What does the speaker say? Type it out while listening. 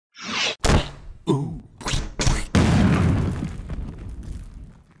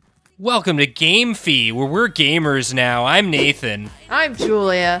Welcome to Game Fee, where we're gamers now. I'm Nathan. I'm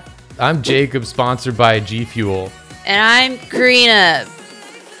Julia. I'm Jacob, sponsored by G Fuel. And I'm Karina.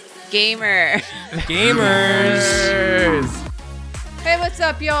 Gamer. Gamers. Hey, what's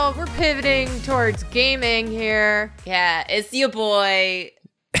up, y'all? We're pivoting towards gaming here. Yeah, it's your boy,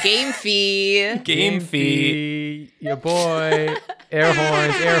 Game Fee. Game Fee. Your boy. Air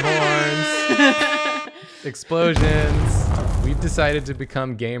horns. Explosions. We've decided to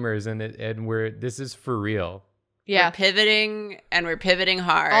become gamers, and this is for real. Yeah. We're pivoting, and we're pivoting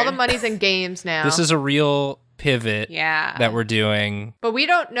hard. All the money's in games now. This is a real pivot that we're doing. But we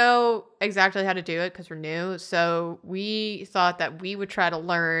don't know exactly how to do it because we're new. So we thought that we would try to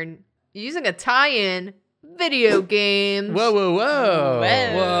learn using a tie-in video games. Whoa, whoa, whoa.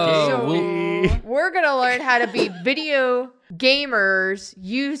 Whoa. We're going to learn how to be video gamers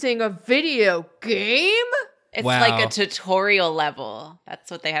using a video game? It's Wow. like a tutorial level.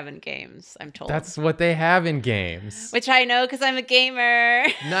 That's what they have in games, I'm told. That's what they have in games. Which I know because I'm a gamer.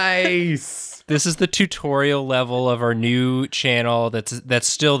 Nice. This is the tutorial level of our new channel. That's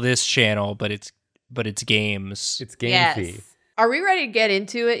still this channel, but it's games. It's Game Yes. Fee. Are we ready to get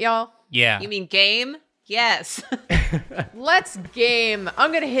into it, y'all? Yeah. You mean game? Yes. Let's game.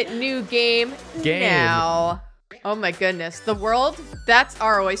 I'm going to hit new game now. Oh my goodness. The world? That's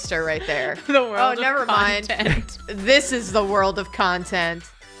our oyster right there. The world Oh, never mind. This is the world of content.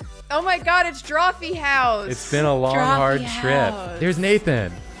 Oh my god, it's Drawfee House. It's been a long, Drawfee hard house. trip. There's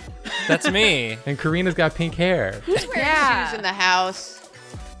Nathan. That's me. And Karina's got pink hair. Who's wearing shoes in the house?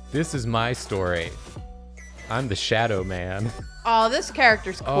 This is my story. I'm the Shadow Man. Oh, this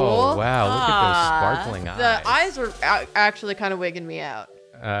character's cool. Oh, wow. Look at those sparkling eyes. The eyes are actually kind of wigging me out.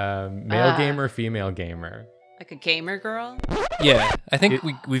 Male gamer, female gamer. Like a gamer girl? Yeah. I think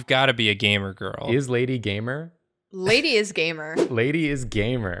we've got to be a gamer girl. Is Lady gamer? Lady is gamer. Lady is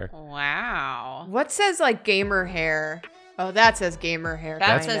gamer. Wow. What says like gamer hair? Oh, that says gamer hair.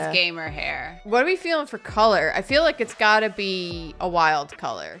 That kinda. says gamer hair. What are we feeling for color? I feel like it's gotta be a wild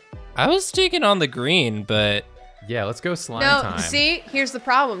color. I was taking on the green, but Yeah, let's go slime No, time. see, here's the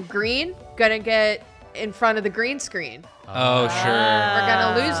problem. Green, gonna get in front of the green screen. oh sure. We're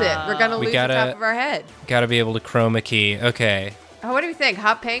gonna lose it. We're gonna We lose gotta- the top of our head. Got to be able to chroma key. Okay. Oh, what do we think?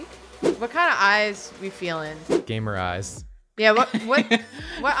 Hot pink? What kind of eyes we feeling? Gamer eyes. Yeah, what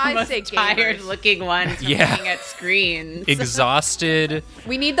eyes Most say tired gamers? looking ones from Yeah. looking at screens. Exhausted.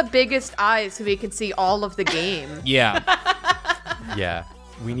 We need the biggest eyes so we can see all of the game. Yeah. Yeah.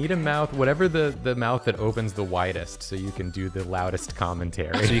 We need a mouth, whatever the mouth that opens the widest, so you can do the loudest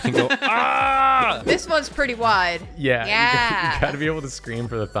commentary. So you can go, ah! This one's pretty wide. yeah. Yeah. You gotta be able to scream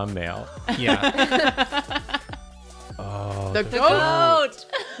for the thumbnail. Yeah. Oh, The The goat. goat.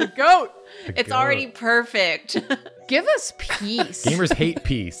 The goat. the It's goat. already perfect. Give us peace. Gamers hate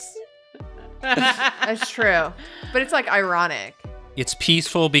peace. That's true. But it's like ironic. It's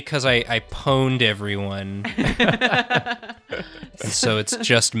peaceful because I pwned everyone. So it's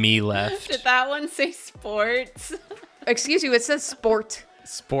just me left. Did that one say sports? Excuse you, it says sport.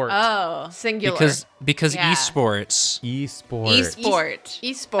 Sport. Oh. Singular. Because Yeah. esports. E-sport. E-sport.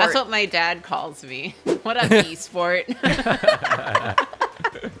 E-sport. That's what my dad calls me. What up, e-sport?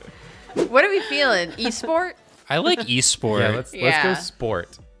 What are we feeling? E-sport? I like esport. Yeah, let's go Yeah.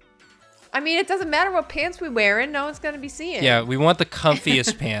 sport. I mean, it doesn't matter what pants we wearing. No one's going to be seeing. Yeah, we want the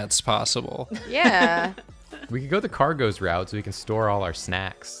comfiest pants possible. Yeah. We could go the cargo's route so we can store all our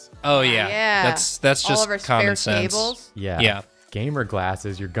snacks. Oh yeah. Yeah. That's just all of our common spare sense. cables. Yeah. Yeah. Gamer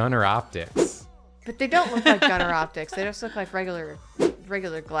glasses, your gunner optics. But they don't look like gunner optics. They just look like regular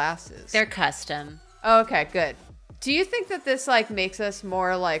glasses. They're custom. Oh, okay, good. Do you think that this like makes us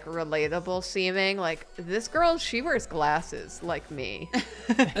more like relatable seeming? Like this girl, she wears glasses like me.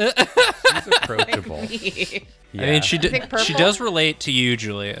 She's approachable. Yeah. I mean, she think purple? she does relate to you,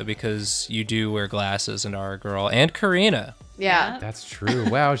 Julia, because you do wear glasses and are a girl, and Karina. Yeah. That's true.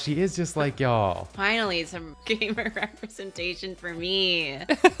 Wow, she is just like y'all. Finally, some gamer representation for me.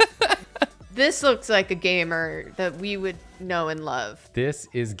 This looks like a gamer that we would know and love. This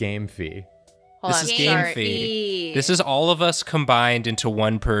is Game Fee. Hold This on, is Game sorry. Fee. This is all of us combined into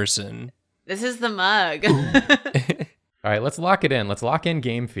one person. This is the mug. All right, let's lock it in. Let's lock in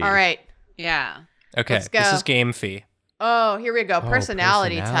Game Fee. All right. Yeah. Okay, Let's go. this is Game Fee. Oh, here we go. Oh,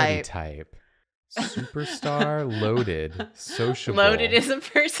 Personality personality type. Superstar, loaded, sociable. Loaded is a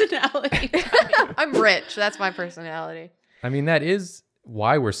personality. I'm rich. That's my personality. I mean, that is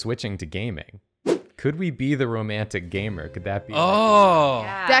why we're switching to gaming. Could we be the romantic gamer? Could that be? Oh.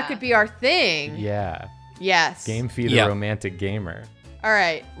 Yeah. That could be our thing. Yeah. Yes. Game Fee, the Yeah. romantic gamer. All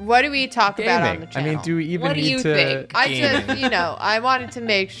right. What do we talk about on the I channel? mean, do we even What do need you to? think? I Gaming. just, I wanted to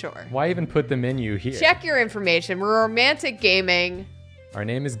make sure. Why even put the menu here? Check your information. We're romantic gaming. Our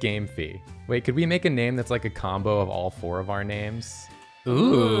name is Game Fee. Wait, could we make a name that's like a combo of all 4 of our names?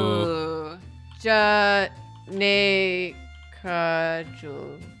 Ooh. Janekaju.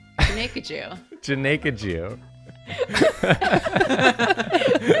 Nakaju. Janekaju.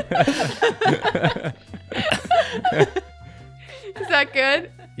 Is that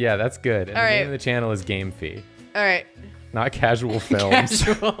good? Yeah, that's good. And All the right. name of the channel is Game Fee, All right. not Casual Films.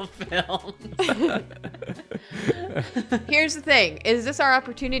 Casual film. Here's the thing. Is this our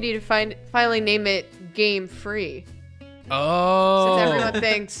opportunity to finally name it game free? Oh. Since everyone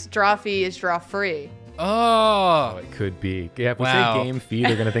thinks Drawfee is draw free. Oh, Oh. it could be. Yeah, if we Wow. say Game Fee,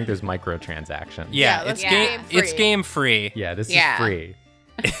 they're gonna think there's microtransactions. Yeah, let's it's do game. game free. It's game free. Yeah, this Yeah. is free.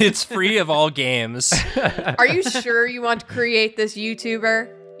 It's free of all games. Are you sure you want to create this YouTuber?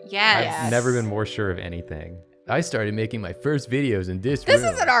 Yes. I've never been more sure of anything. I started making my first videos in this This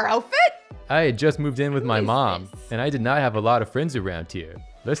room. isn't our outfit. I had just moved in with my is mom, this? and I did not have a lot of friends around here.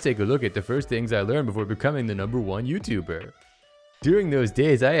 Let's take a look at the first things I learned before becoming the #1 YouTuber. During those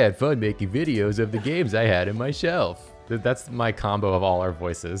days, I had fun making videos of the games I had in my shelf. That's my combo of all our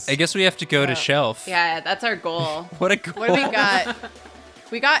voices. I guess we have to go to shelf. Yeah, that's our goal. What a cool. What do we got?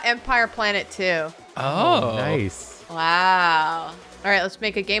 We got Empire Planet 2. Oh, Nice. Wow. All right, let's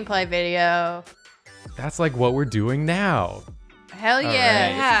make a gameplay video. That's like what we're doing now. Hell yeah,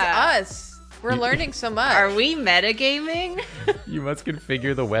 right. Yeah. this is us. We're learning so much. Are we metagaming? You must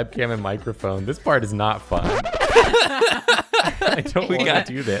configure the webcam and microphone. This part is not fun. I don't want got-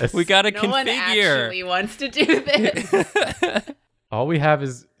 to do this. we gotta No one configure. actually wants to do this. All we have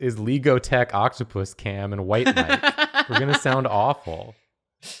is Lego Tech Octopus Cam and White Mic. We're gonna sound awful.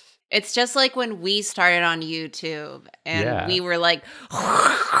 It's just like when we started on YouTube and Yeah. we were like,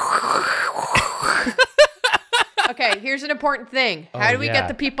 Okay, here's an important thing. How Oh, do we yeah. get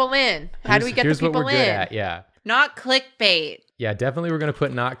the people in? How do we get the Here's people what we're in? good at. Yeah, not clickbait, yeah. Definitely, we're gonna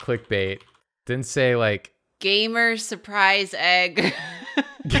put not clickbait. Then say like, gamer surprise egg.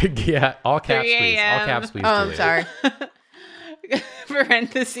 yeah, all caps 3 please. All a.m.. caps please. Oh, I'm Julie. sorry.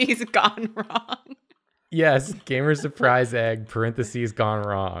 Parentheses gone wrong. Yes, gamer surprise egg. Parentheses gone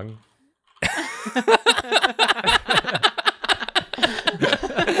wrong.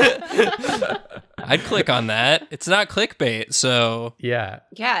 I'd click on that. It's not clickbait, so Yeah.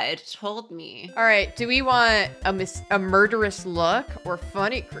 Yeah, it told me. All right, do we want a murderous look or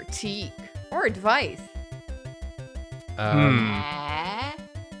funny critique or advice? Eh?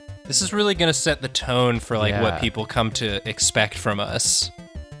 this is really gonna set the tone for like Yeah. what people come to expect from us.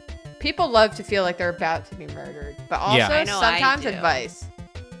 People love to feel like they're about to be murdered, but also Yeah. I know I sometimes do. advice.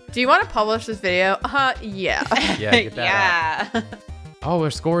 Do you want to publish this video? Yeah. Yeah. Get that out. Yeah. Oh, our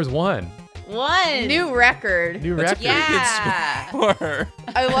score is 1. One. New record. New That's record. Yeah. Score.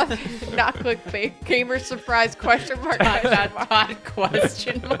 I love it. Not clickbait. Gamer surprise question mark.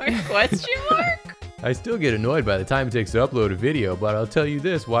 Question mark? I still get annoyed by the time it takes to upload a video, but I'll tell you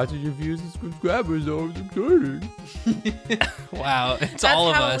this: watching your views and subscribers is always exciting. Wow, it's That's all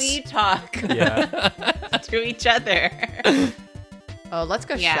of how us. we talk Yeah. to each other. Oh, let's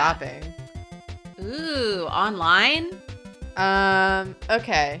go Yeah. shopping. Ooh, online?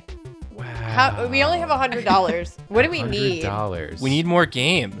 Okay. Wow. How we only have $100. What do we need? $100. We need more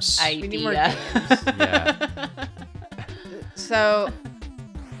games. We need more Idea. games. Yeah. So,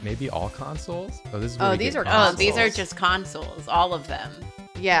 Maybe all consoles? Oh, this is where Oh, we these get are Oh, these are Consoles. just consoles, all of them.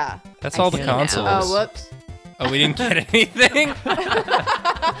 yeah. That's I all the see now. consoles. Oh, whoops. Oh, we didn't get anything. We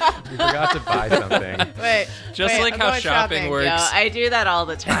forgot to buy something. Wait. Just wait, like I'm how going shopping works. Yo, I do that all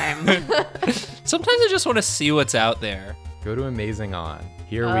the time. Sometimes I just want to see what's out there. Go to Amazing On.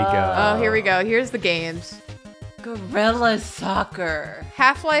 Here we go. Oh, here we go. Here's the games. Gorilla Soccer.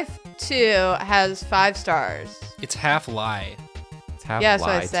 Half-Life 2 has 5 stars. It's half lie. It's half Yeah, that's what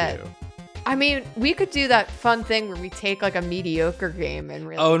I lie said. too. I mean, we could do that fun thing where we take like a mediocre game and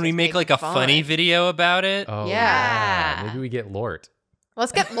really. Oh, and we just make like a fun. funny video about it. Oh, Yeah. Maybe we get Lort.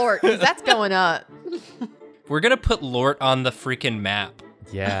 Let's get Lort because that's going up. We're gonna put Lort on the freaking map.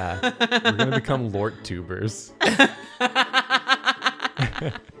 Yeah. We're going to become Lort tubers.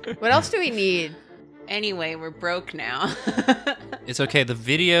 What else do we need? Anyway, we're broke now. It's okay. The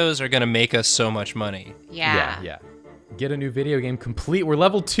videos are gonna make us so much money. Yeah. Yeah. Get a new video game complete. We're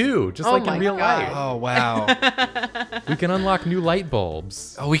level 2, just Oh like my in real God. life. Oh wow. We can unlock new light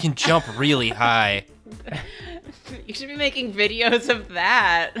bulbs. Oh, we can jump really high. You should be making videos of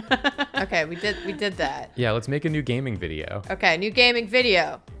that. Okay, we did that. Yeah, let's make a new gaming video. Okay, new gaming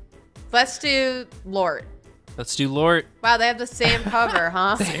video. Let's do Lort. Let's do Lort. Wow, they have the same cover,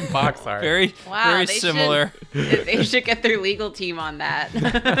 huh? Same box art. Very, Wow, very they similar. They should get their legal team on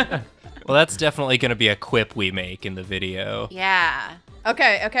that. Well, that's definitely going to be a quip we make in the video. Yeah.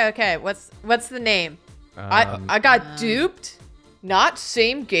 Okay. What's the name? I got duped. Not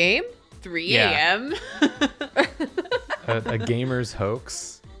same game. 3 Yeah. a.m. A gamer's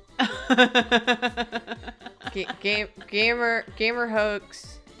hoax. Gamer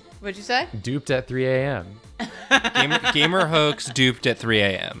hoax. What'd you say? Duped at 3 a.m. Gamer hoax duped at 3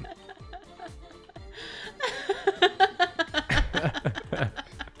 a.m.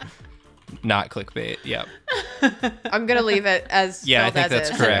 Not clickbait. Yep. I'm gonna leave it as Yeah, I spelled think as that's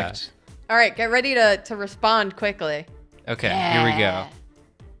is. correct. All right, get ready to respond quickly. Okay, here we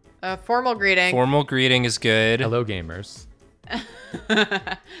go. Formal greeting. Formal greeting is good. Hello, gamers.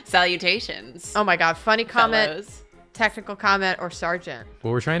 Salutations. Oh my god, funny comment, fellows. technical comment, or sergeant.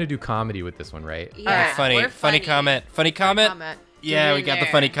 Well, we're trying to do comedy with this one, right? Yeah, funny we're comment. Funny comment. Comment. Yeah, Get we in got the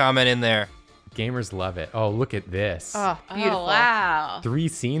there. funny comment in there. Gamers love it. Oh, look at this. Oh, beautiful. Oh, wow. 3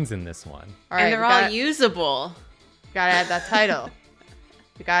 scenes in this one. All right, And they're we all gotta, usable. gotta add that title.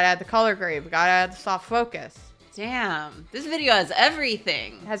 We gotta add the color grade. We gotta add the soft focus. Damn. This video has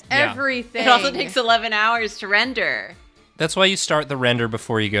everything. It has Yeah. everything. It also takes 11 hours to render. That's why you start the render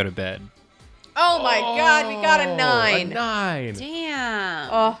before you go to bed. Oh my god, we got a A 9. 9. Damn.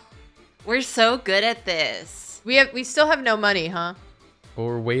 Oh, We're so good at this. we still have no money, huh? Well,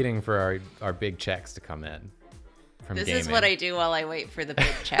 we're waiting for our big checks to come in from This gaming. is what I do while I wait for the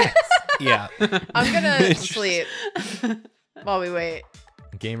big checks. Yeah. I'm gonna sleep while we wait.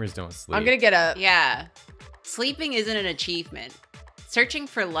 Gamers don't sleep. I'm gonna get up. Yeah. Sleeping isn't an achievement. Searching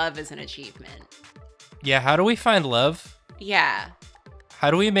for love is an achievement. Yeah, how do we find love? Yeah. How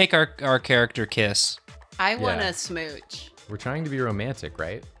do we make our character kiss? I want Yeah. to smooch. We're trying to be romantic,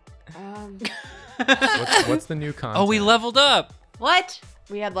 right? Um, What's the new content? Oh, we leveled up. What?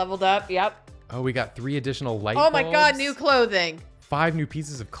 we had leveled up. Yep. Oh, we got 3 additional light Oh my god, bulbs, new clothing. 5 new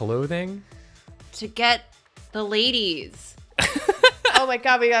pieces of clothing. To get the ladies. Oh my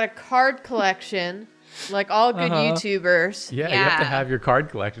god, we got a card collection. Like all good YouTubers. Yeah, you have to Yeah. have your card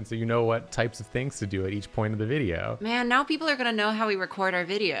collection so you know what types of things to do at each point of the video. Man, now people are going to know how we record our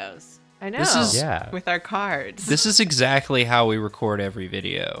videos. I know. This is- Yeah, With our cards. This is exactly how we record every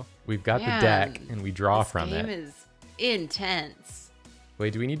video. we've got Man, the deck and we draw This from game it. is intense.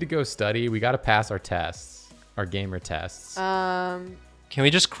 Wait, do we need to go study? We got to pass our tests, our gamer tests. Um. Can we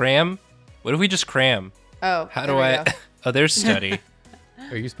just cram? What if we just cram? Oh. How there do we I? go. Oh, there's study.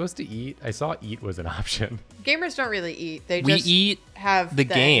 Are you supposed to eat? I saw eat was an option. Gamers don't really eat. They We just eat. have the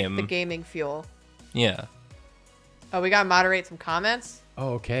game. the gaming fuel. Yeah. Oh, we gotta moderate some comments.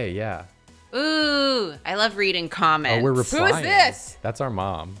 Oh, okay, yeah. Ooh, I love reading comments. Oh, we're replying. this? That's our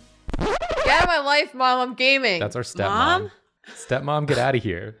mom. Get out of my life, mom. I'm gaming. That's our stepmom. Mom? Stepmom, get out of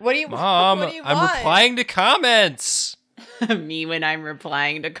here. What do you, Mom, what do you I'm want? replying to comments. Me when I'm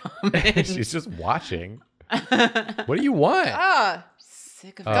replying to comments. She's just watching. What do you want? Ah,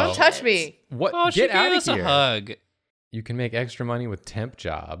 Sick of Oh. don't this touch shit. me. What? Oh, she Get out gave of us here. a hug. You can make extra money with temp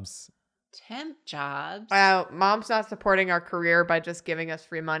jobs. Temp jobs. Wow, mom's not supporting our career by just giving us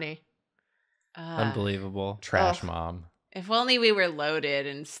free money. Unbelievable. Trash Ugh. mom. If only we were loaded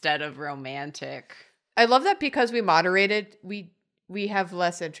instead of romantic. I love that because we moderated, we have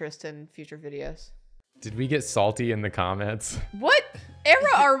less interest in future videos. Did we get salty in the comments? What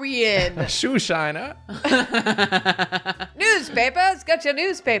era are we in? Shoe shiner. Newspapers, got your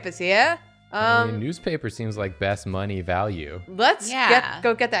newspapers here. I mean, newspaper seems like best money value. Let's Yeah.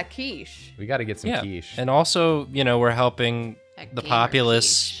 go get that quiche. We got to get some Yeah. quiche. And also, we're helping That the gamer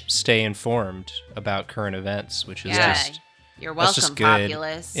populace quiche. stay informed about current events, which is Yeah. just You're that's welcome, just good.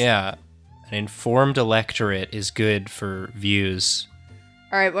 populace. Yeah. An informed electorate is good for views.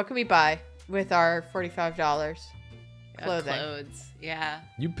 All right, what can we buy with our $45? Clothing. Clothes. Yeah.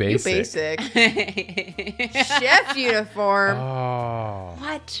 You You basic. basic. Chef uniform. Oh.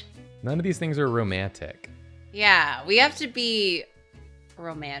 What? None of these things are romantic. Yeah, we have to be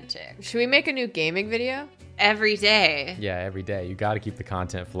romantic Should we make a new gaming video? every day. Yeah, every day. You got to keep the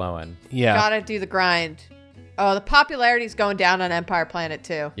content flowing. Yeah. Gotta do the grind. Oh, the popularity's going down on Empire Planet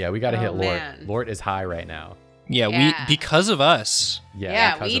too. Yeah, we got to Oh, hit Lort. man. Lort is high right now. Yeah, Yeah. because of us.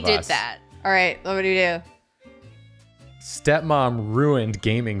 Yeah, because we of did us. that. All right, what do we do? Stepmom ruined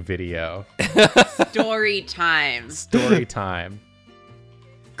gaming video. Story time. Story time.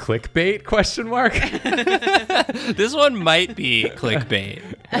 Clickbait? Question mark. This one might be clickbait.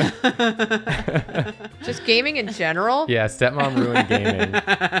 Just gaming in general? Yeah, stepmom ruined gaming.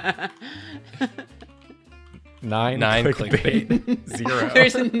 9 clickbait. clickbait. 0.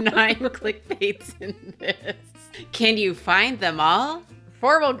 There's 9 clickbaits in this. Can you find them all?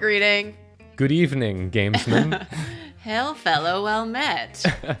 Formal greeting. Good evening, gamesman. Hail, fellow, well met.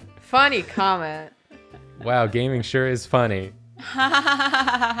 Funny comment. Wow, gaming sure is funny.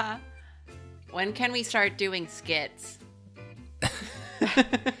 When can we start doing skits?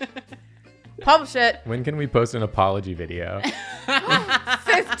 Publish it. When can we post an apology video?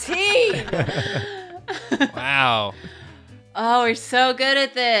 15. Wow. Oh, we're so good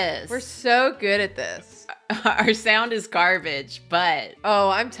at this. We're so good at this. Our sound is garbage, but Oh,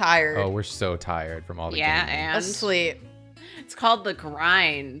 I'm tired. Oh, we're so tired from all the yeah, gaming. and Let's sleep. it's called the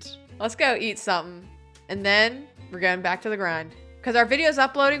grind. Let's go eat something. And then we're going back to the grind. Because our video's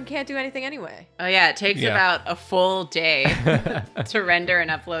uploading, we can't do anything anyway. Oh yeah, it takes Yeah. about a full day to render and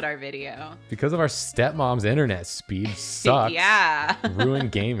upload our video. Because of our stepmom's internet speed sucks. Yeah.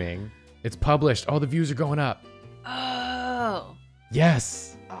 Ruined gaming. It's published. Oh, the views are going up. Oh.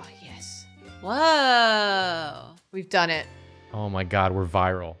 Yes. Oh, yes. Whoa. We've done it. Oh my God, we're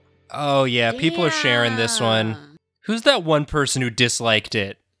viral. Oh yeah, people are sharing this one. Damn. Who's that one person who disliked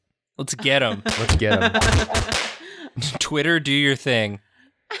it? Let's get him. Let's get them. Twitter, do your thing.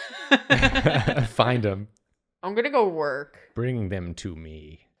 Find them. I'm going to go work. Bring them to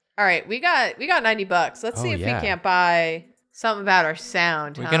me. All right, we got $90. Let's see Oh, if yeah. we can't buy something about our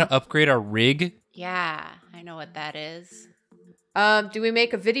sound. We're huh? gonna upgrade our rig. Yeah, I know what that is. Do we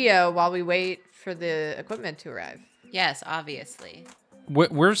make a video while we wait for the equipment to arrive? Yes, obviously.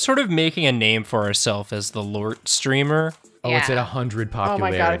 We're sort of making a name for ourselves as the Lort streamer. Oh, it's at Yeah. 100 Oh my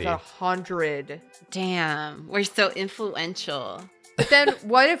popularity. god, it's 100. Damn, we're so influential. But then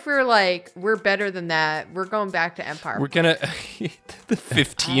what if we're like, we're better than that? We're going back to Empire. We're gonna the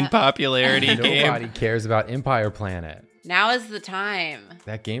 15 popularity game. Nobody cares about Empire Planet. Now is the time.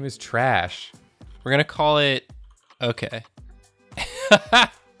 That game is trash. We're gonna call it. Okay.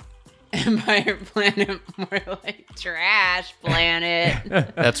 Empire Planet, more like Trash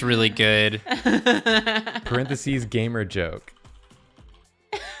Planet. That's really good. Parentheses gamer joke.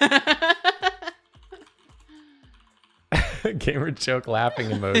 Gamer joke laughing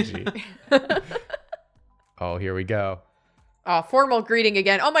emoji. Oh, here we go. Oh, formal greeting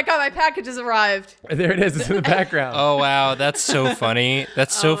again. Oh my god, my package has arrived. There it is. It's in the background. Oh wow, that's so funny.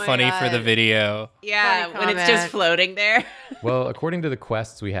 That's so Oh my funny for the God. video. Yeah, Funny when it's comment. just floating there. Well, according to the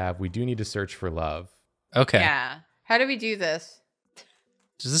quests we have, we do need to search for love. Okay. Yeah. How do we do this?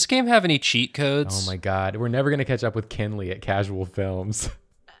 Does this game have any cheat codes? Oh my God. We're never going to catch up with Kinley at Casual Films.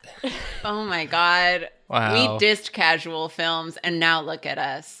 Oh my God. Wow. We dissed casual films, and now look at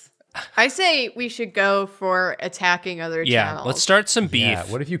us. I say we should go for attacking other Yeah, channels. let's start some beef. Yeah.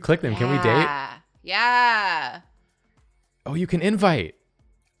 What if you click them? Can we date? Yeah. Yeah. Oh, you can invite.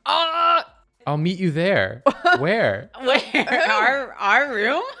 Ah! I'll meet you there. Where? Where? Our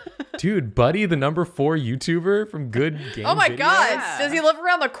room? Dude, Buddy, the number 4 YouTuber from Good Game Oh my Videos? god, Yeah. does he live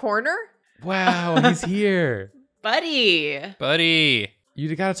around the corner? Wow, he's here. Buddy. Buddy.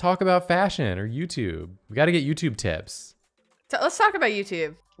 You got to talk about fashion or YouTube. We got to get YouTube tips. Let's talk about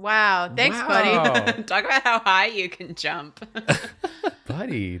YouTube. Wow, thanks, Wow. buddy. Talk about how high you can jump.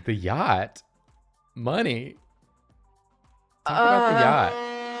 Buddy, the yacht. Money. Talk about the yacht.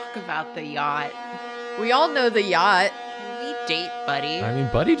 Talk about the yacht. We all know the yacht. Can we date Buddy? I mean,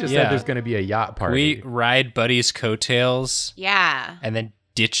 Buddy just Yeah. said there's going to be a yacht Can we party. ride Buddy's coattails Yeah. and then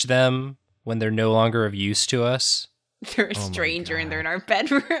ditch them when they're no longer of use to us? They're a Oh my stranger and they're in God. our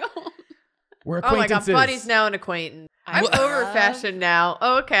bedroom. We're Oh my god, acquaintances. buddy's now an acquaintance. I'm I over love- fashion now.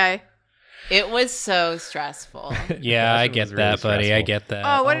 Oh, okay. It was so stressful. Yeah, I Fashion get was really that, buddy. I stressful. get that.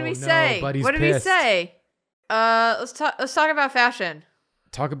 Oh, what did Oh we no, say? Buddy's What did we pissed. say? Let's talk about fashion.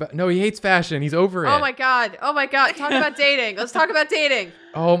 Talk about... No, he hates fashion. He's over it. Oh my god. Oh my god. Talk about dating. Let's talk about dating.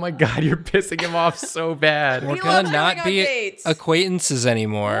 Oh my God, you're pissing him off so bad. We're He gonna loves not going on be dates. acquaintances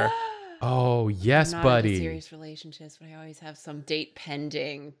anymore. Oh, yes, Not in buddy. serious relationships, but I always have some date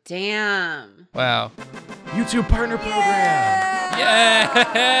pending. Damn. Wow. YouTube partner program. Yay!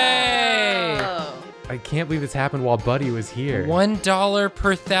 Oh. I can't believe this happened while Buddy was here. $1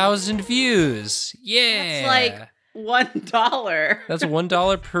 per 1,000 views. Yeah. That's like $1. That's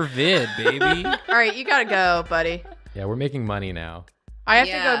 $1 per vid, baby. All right, you gotta go, buddy. Yeah, we're making money now. I have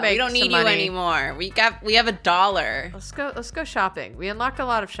Yeah, to go make we don't some need you money. anymore. We have $1. Let's go shopping. We unlocked a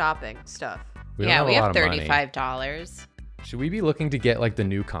lot of shopping stuff. We don't Yeah, have we a have lot of money. $35. Should we be looking to get like the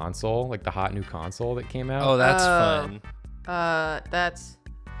new console, like the hot new console that came out? Oh, that's Oh. fun. That's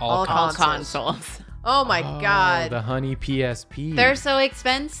All all con- All Consoles. consoles. oh my god. The Honey PSP. They're so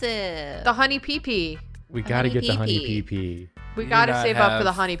expensive. The honey pee pee. we got to Honey get the Honey PP. PP. We do gotta not save up for the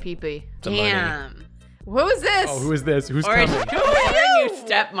have honey pee pee. the money. Damn. Who is this? Oh, who is this? Who's Or, coming? or a new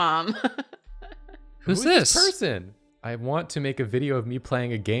stepmom. Who's Who is this? person? I want to make a video of me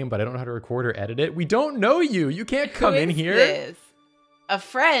playing a game, but I don't know how to record or edit it. We don't know you. You can't come Who in is here. this? A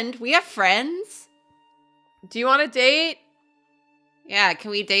friend? We have friends? Do you want to date? Yeah, can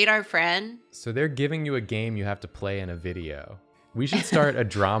we date our friend? So they're giving you a game you have to play in a video. We should start a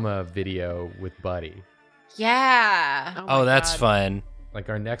drama video with Buddy. Yeah. my Oh, that's God. fun. Like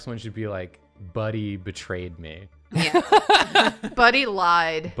our next one should be like, Buddy betrayed me. Yeah. Buddy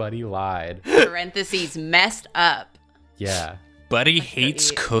lied. Buddy lied. Parentheses messed up. Yeah. Buddy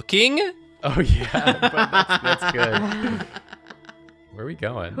hates eat. cooking? Oh yeah, but that's good. Where are we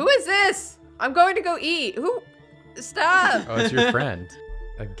going? Who is this? I'm going to go eat. Who? Stop. Oh, it's your friend.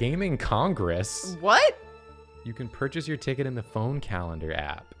 A gaming congress. What? You can purchase your ticket in the phone calendar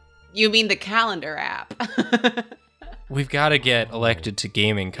app. You mean the calendar app? We've got to get elected to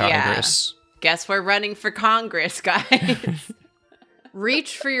gaming Congress. Guess we're running for Congress, guys.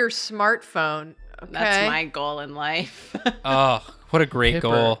 Reach for your smartphone. Okay. That's my goal in life. Oh, what a great Pipper.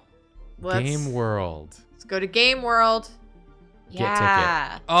 goal. Game World. Let's go to Game World.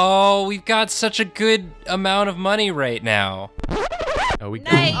 Yeah. Oh, we've got such a good amount of money right now. Oh, we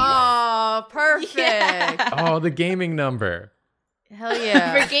Nice. Oh, perfect. Yeah. Oh, the gaming number. Hell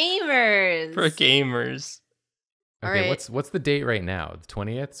yeah. For gamers. For gamers. All Okay, right. what's the date right now? The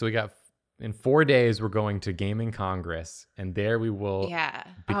 20th? So we got in 4 days we're going to Gaming Congress, and there we will Yeah.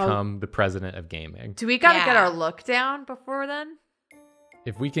 become the president of gaming. Do we gotta get Yeah. our look down before then?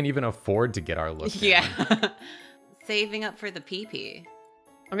 If we can even afford to get our look down. Yeah. Saving up for the PP.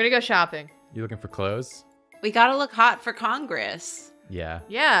 I'm gonna go shopping. You looking for clothes? We gotta look hot for Congress. Yeah.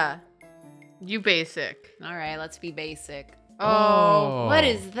 Yeah. You basic. All right, let's be basic. Oh. What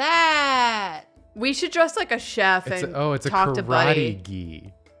is that? We should dress like a chef It's and a talk to Buddy. karate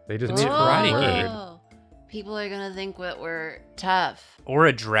gi. They just It's made a a karate word. gi. Oh, people are gonna think that we're tough. Or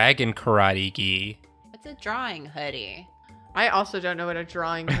a dragon karate gi. What's a drawing hoodie? I also don't know what a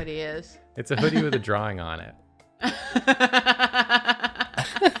drawing hoodie is. It's a hoodie with a drawing on it.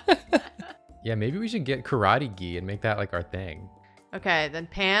 Yeah, maybe we should get karate gi and make that like our thing. Okay, then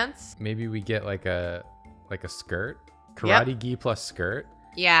pants. Maybe we get like a skirt. Karate gi plus skirt.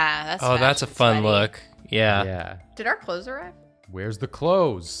 Yeah, that's Oh, that's a fashion fun sweaty. look. Yeah. Yeah. Did our clothes arrive? Where's the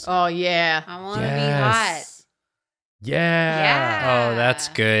clothes? Oh yeah. I want to be hot. Yeah. Yeah. Oh, that's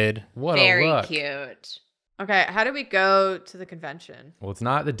good. What Very a look. cute. Okay, how do we go to the convention? Well, it's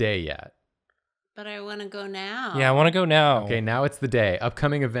not the day yet. But I want to go now. Yeah, I want to go now. Okay, now it's the day.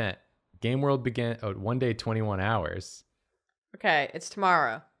 Upcoming event. Game World begin 1 day, 21 hours. Okay, it's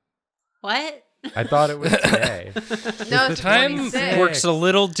tomorrow. What? I thought it was today. No, the it's Time 26. works a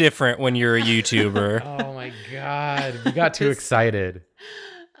little different when you're a YouTuber. Oh my god. We got too excited.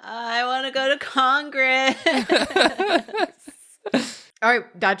 I want to go to Congress. All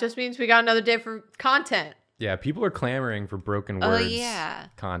right, that just means we got another day for content. Yeah, people are clamoring for broken Oh, words yeah.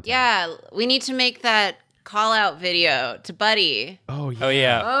 content. Yeah, we need to make that call out video to Buddy. Oh yeah. Oh,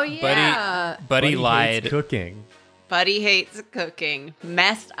 yeah. Oh yeah. Buddy hates lied. cooking. Buddy hates cooking.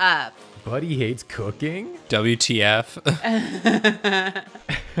 Messed up. Buddy hates cooking? WTF.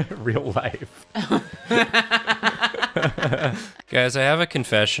 Real life. Guys, I have a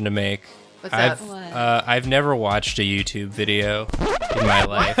confession to make. What's up? What? I've never watched a YouTube video in my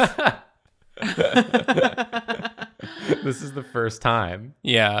life. This is the first time.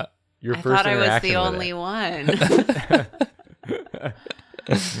 Yeah. Your I first thought I was interaction the with only it. one.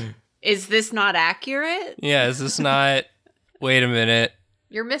 Is this not accurate? Yeah, is this not... Wait a minute.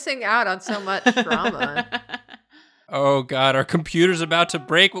 You're missing out on so much drama. Oh, God, our computer's about to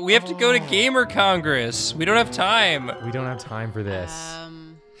break, but we have to go to Gamer Congress. We don't have time. We don't have time for this.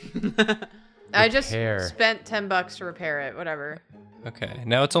 I just Repair. spent $10 to repair it. Whatever. Okay,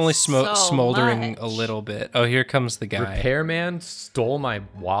 now it's only So smoldering much. a little bit. Oh, here comes the guy. Repairman stole my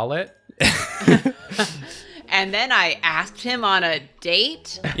wallet. And then I asked him on a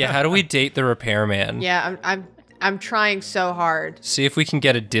date. Yeah, how do we date the repairman? Yeah, I'm trying so hard. See if we can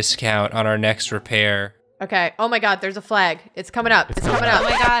get a discount on our next repair. Okay. Oh my God, there's a flag. It's coming up. It's coming Oh up.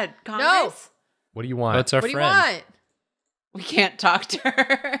 my God, Congress? What do you want? What's our What do you friend? want? We can't talk to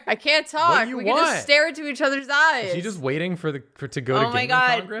her. I can't talk. What do you We can want? just stare into each other's eyes. Is she just waiting to go to Oh my Gaming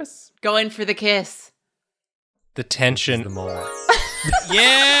God. Congress? Going for the kiss. The This is tension. the moment.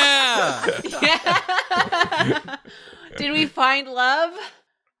 Yeah! Yeah. Did we find love?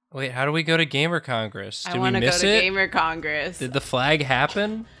 Wait, how do we go to Gamer Congress? Did I we want to go miss to it? Gamer Congress. Did the flag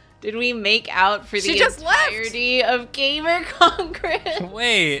happen? Did we make out for She the just left. entirety of Gamer Congress?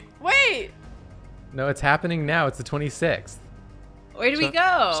 Wait. Wait. No, it's happening now. It's the 26th. Where do we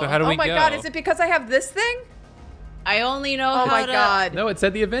go? So how do we Oh my go? god, is it because I have this thing? I only know Oh how my to god. No, it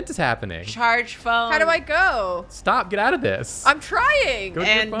said the event is happening. charge phone. How do I go? Stop, get out of this. I'm trying. Go to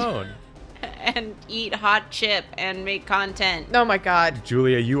And- your phone. and eat hot chip and make content? Oh my god.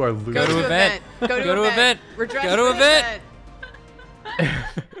 Julia, you are losing. Go to event. Go to Go to event. We're dressed Go to for event.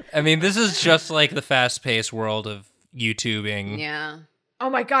 I mean, this is just like the fast-paced world of YouTubing. Yeah.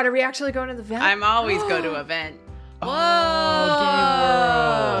 Oh my god, are we actually going to the event? I'm always go to event. Oh,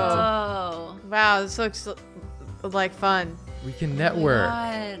 Oh. Wow, this looks like fun. we can network.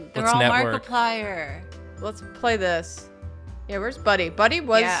 God. They're Let's all network. Markiplier. Let's play this. Yeah, where's Buddy? Buddy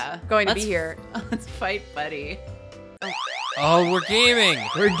was going to be Let's- here. Let's fight, buddy. Oh, we're gaming.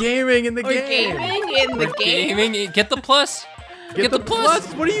 We're gaming in the We're game. gaming in the We're game. gaming. Get the plus. Get the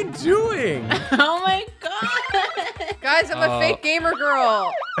plus. What are you doing? Oh my god. Guys, I'm a Oh. fake gamer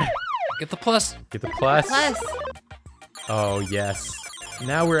girl. Get the plus. Get the plus. Plus. Oh, yes.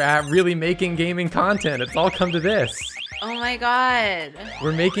 Now we're at really making gaming content. It's all come to this. Oh my god.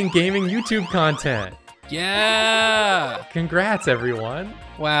 We're making gaming YouTube content. Yeah. Congrats, everyone.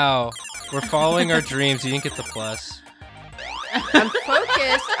 Wow. We're following our dreams. You didn't get the plus. I'm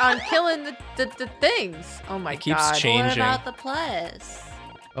focused on killing the things. Oh my It keeps god. changing. What about the plus?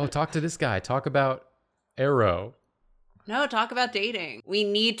 Oh, talk to this guy. Talk about Arrow. No, talk about dating. We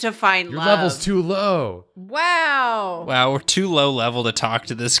need to find Your love. level's too low. Wow. Wow, we're too low level to talk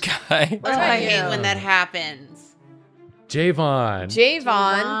to this guy. What Oh, about I you? hate when that happens. Javon. Javon.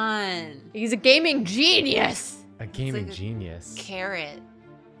 Javon. He's a gaming genius. A gaming like a- genius. Carrot.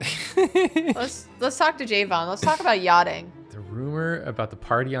 Let's talk to Javon. Let's talk about yachting. The rumor about the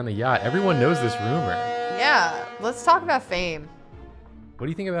party on the yacht. Everyone knows this rumor. Yeah, let's talk about fame. What do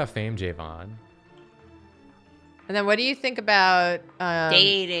you think about fame, Javon? And then what do you think about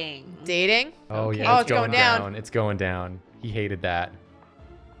Dating. dating? Oh, Okay. yeah. Oh, It's it's going going down. down. It's going down. He hated that.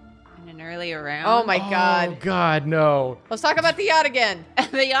 In an earlier round. Oh my Oh, god. God, no. Let's talk about the yacht again.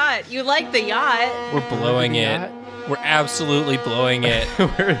 The yacht. You like the yacht. We're blowing it. Yacht? We're absolutely blowing it. We're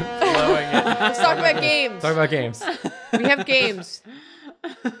blowing it. Let's talk about games. Talk about games. We have games.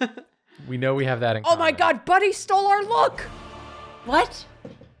 We know we have that in Oh my common. god, Buddy stole our look. What?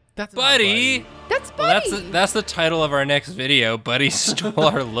 That's not Buddy. That's Well, Buddy. that's the title of our next video. Buddy stole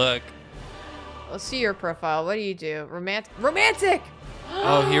our look. Let's see your profile. What do you do? Romantic.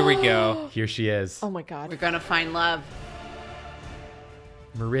 Oh, here we go. Here she is. Oh my We're god. gonna find love.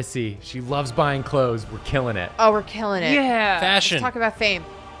 Marissy. She loves buying clothes. We're killing it. Oh, we're killing it. Yeah. Fashion. Let's talk about fame.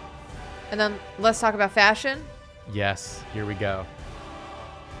 And then let's talk about fashion. Yes. Here we go.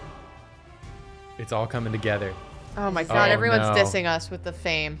 It's all coming together. Oh my god, Oh, everyone's no. dissing us with the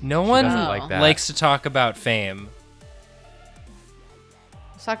fame. No She one doesn't like that. likes to talk about fame.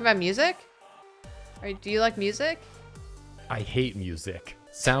 Let's talk about music. Do you like music? I hate music.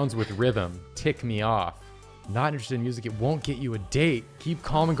 Sounds with rhythm tick me off. Not interested in music. It won't get you a date. Keep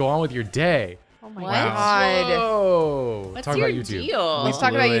calm and go on with your day. Oh my What? god. Whoa. What's Talk your about YouTube. deal? Let's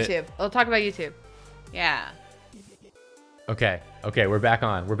talk about blew it. YouTube. Let's talk about YouTube. Yeah. Okay. Okay. We're back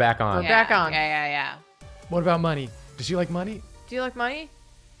on. We're back on. We're back on. Yeah. What about money? Does she like money? Do you like money?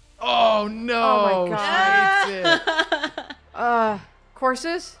 Oh no. Oh my god. She hates it.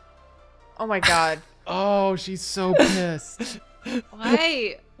 Courses? Oh my god. Oh, she's so pissed.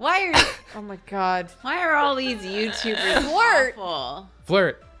 Why? Oh my god. Why are all these YouTubers Flirt. awful?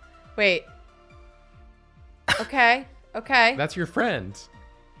 Flirt. Wait. Okay. Okay. That's your friend.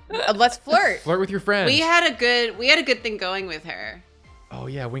 Let's flirt. Flirt with your friend. We had a good thing going with her. Oh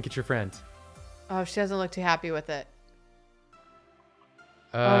yeah, wink at your friend. Oh, she doesn't look too happy with it.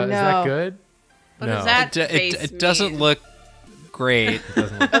 Is that no. good? What no. does that It face doesn't mean? look great. It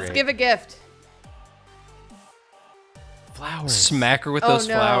doesn't look Let's great. give a gift. flowers. Smack her with Oh, those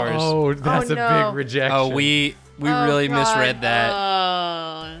no. flowers. Oh, that's Oh, a no. big rejection. Oh, we Oh, really God. misread that.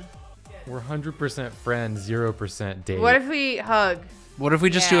 Oh. We're 100% friends, 0% date. What if we hug? What if we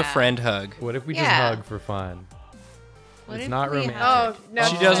just do a Yeah. friend hug? What if we Yeah. just hug for fun? What It's if not we romantic. Oh, no.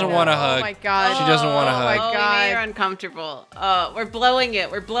 She doesn't no. wanna Oh hug. my god. She doesn't wanna Oh hug. my Oh, we made her god. uncomfortable. Oh, we're blowing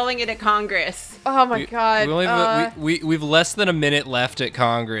it. We're blowing it at Congress. Oh my god. We only have, we've less than a minute left at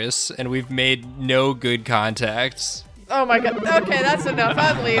Congress, and we've made no good contacts. Oh my god. Okay, that's enough.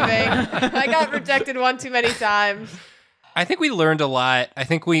 I'm leaving. I got rejected one too many times. I think we learned a lot. I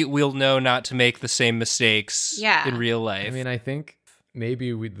think we'll know not to make the same mistakes Yeah. in real life. I mean, I think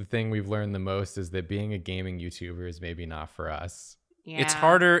maybe the thing we've learned the most is that being a gaming YouTuber is maybe not for us. Yeah. It's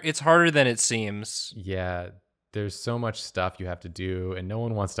harder than it seems. Yeah, there's so much stuff you have to do, and no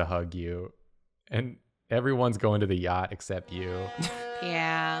one wants to hug you. And everyone's going to the yacht except you.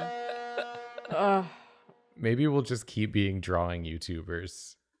 Yeah. Ugh. Maybe we'll just keep being drawing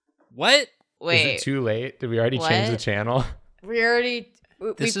YouTubers. What? Wait. Is it too late? Did we already change the What? channel? We've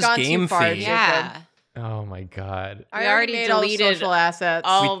This is gone game too far, feed. Jacob. Yeah. Oh my god. I We already already made all the deleted social assets.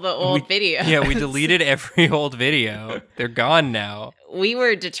 All the old videos. Yeah, we deleted every old video. They're gone now. We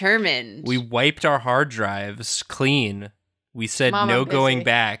were determined. We wiped our hard drives clean. We said Mom, no I'm busy. going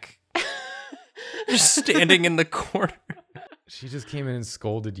back. Just standing in the corner. She just came in and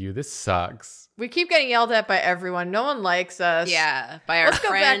scolded you. This sucks. We keep getting yelled at by everyone. No one likes us. Yeah, by our Let's go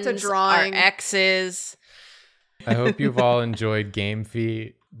back friends, to drawing. our exes. I hope you've all enjoyed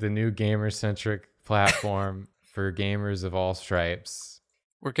GameFeet, the new gamer-centric platform for gamers of all stripes.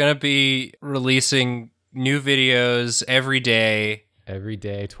 We're going to be releasing new videos every day. Every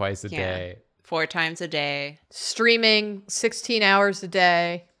day, twice a Yeah. day. 4 times a day. Streaming 16 hours a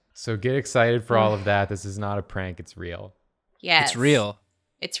day. So get excited for all of that. This is not a prank. It's real. Yes. It's real,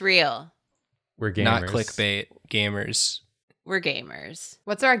 It's real. We're gamers. not clickbait. Gamers. We're gamers.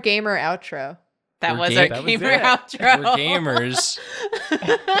 What's our gamer outro? That We're was ga- our that was gamer it. outro. We're gamers.